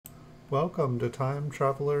Welcome to Time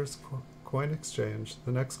Traveler's Coin Exchange.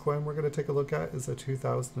 The next coin we're going to take a look at is a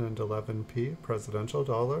 2011 P presidential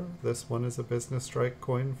dollar. This one is a business strike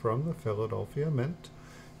coin from the Philadelphia Mint.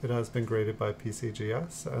 It has been graded by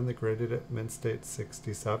PCGS and they graded it mint state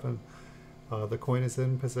 67. The coin is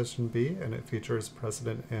in position B and it features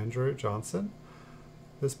President Andrew Johnson.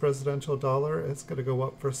 This presidential dollar is going to go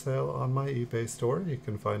up for sale on my eBay store. You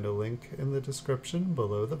can find a link in the description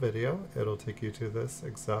below the video. It'll take you to this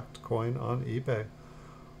exact coin on eBay.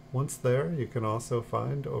 Once there, you can also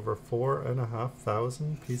find over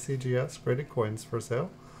 4,500 PCGS graded coins for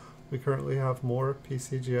sale. We currently have more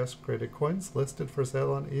PCGS graded coins listed for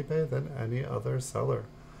sale on eBay than any other seller.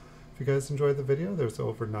 If you guys enjoyed the video, there's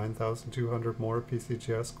over 9,200 more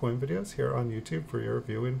PCGS coin videos here on YouTube for your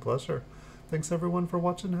viewing pleasure. Thanks everyone for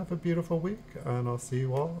watching. Have a beautiful week, and I'll see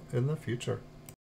you all in the future.